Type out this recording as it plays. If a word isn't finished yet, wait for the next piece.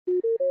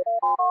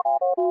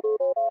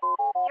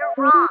You're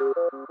wrong.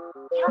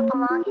 You don't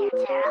belong here,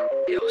 Tara.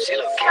 Yo, sí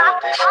lo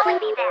Stop quiero. calling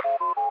me that.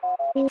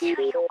 It's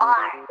who you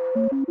are.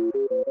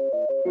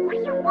 What do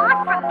you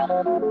want from me?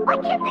 Why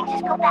can't things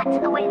just go back to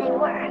the way they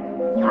were?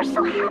 You were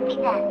so happy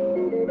then.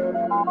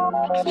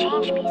 Things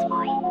change, Beast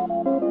Boy.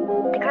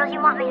 The girl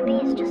you want me to be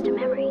is just a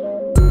memory.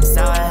 That's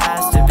how it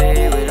has to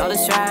be with all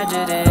this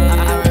tragedy.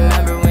 I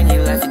remember when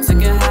you left, you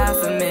took a half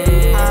of me.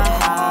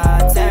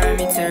 Tearing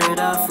me to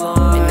the floor.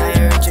 And now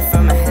you're reaching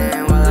for my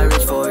hand while I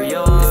reach for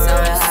yours. That's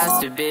how it has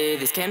to be,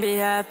 this can't be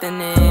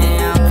happening.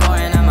 I'm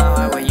pouring out my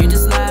heart while you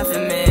just laugh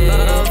at me.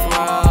 Both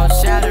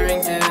worlds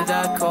shattering to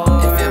the core.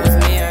 If it was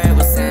me or it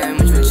was him,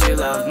 which would you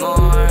love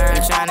more?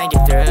 I'm trying to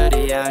get through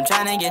to you, I'm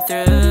trying to get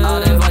through. All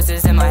the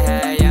voices in my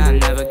head, yeah, I'm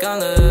never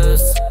gonna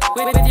lose.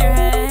 With your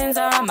hands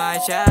on my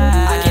chest,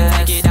 I can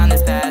take you down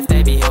this path,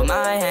 baby, hold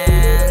my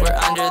hand. We're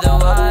under the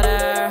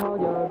water,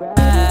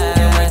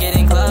 and we're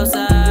getting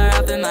closer,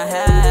 up in my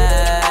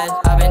head.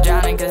 I've been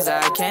drowning cause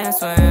I can't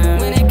swim.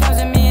 When it comes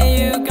to me and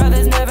you, girl,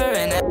 there's never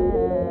an end.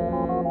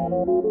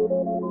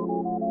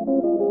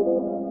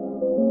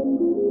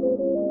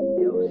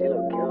 Yo, sí lo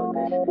quiero.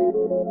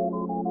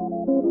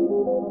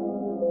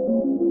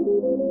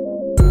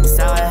 That's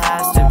how it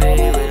has to be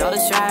with all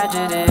this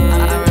tragedy.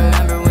 I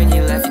remember when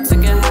you left, you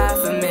took a half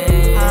of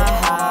me.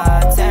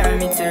 Tearing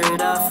me to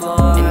the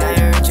floor. And now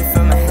you're reaching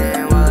for my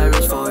hand while I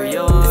reach for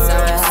yours. That's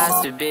how it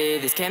has to be,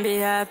 this can't be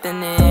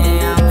happening.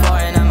 I'm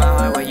pouring out my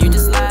heart while you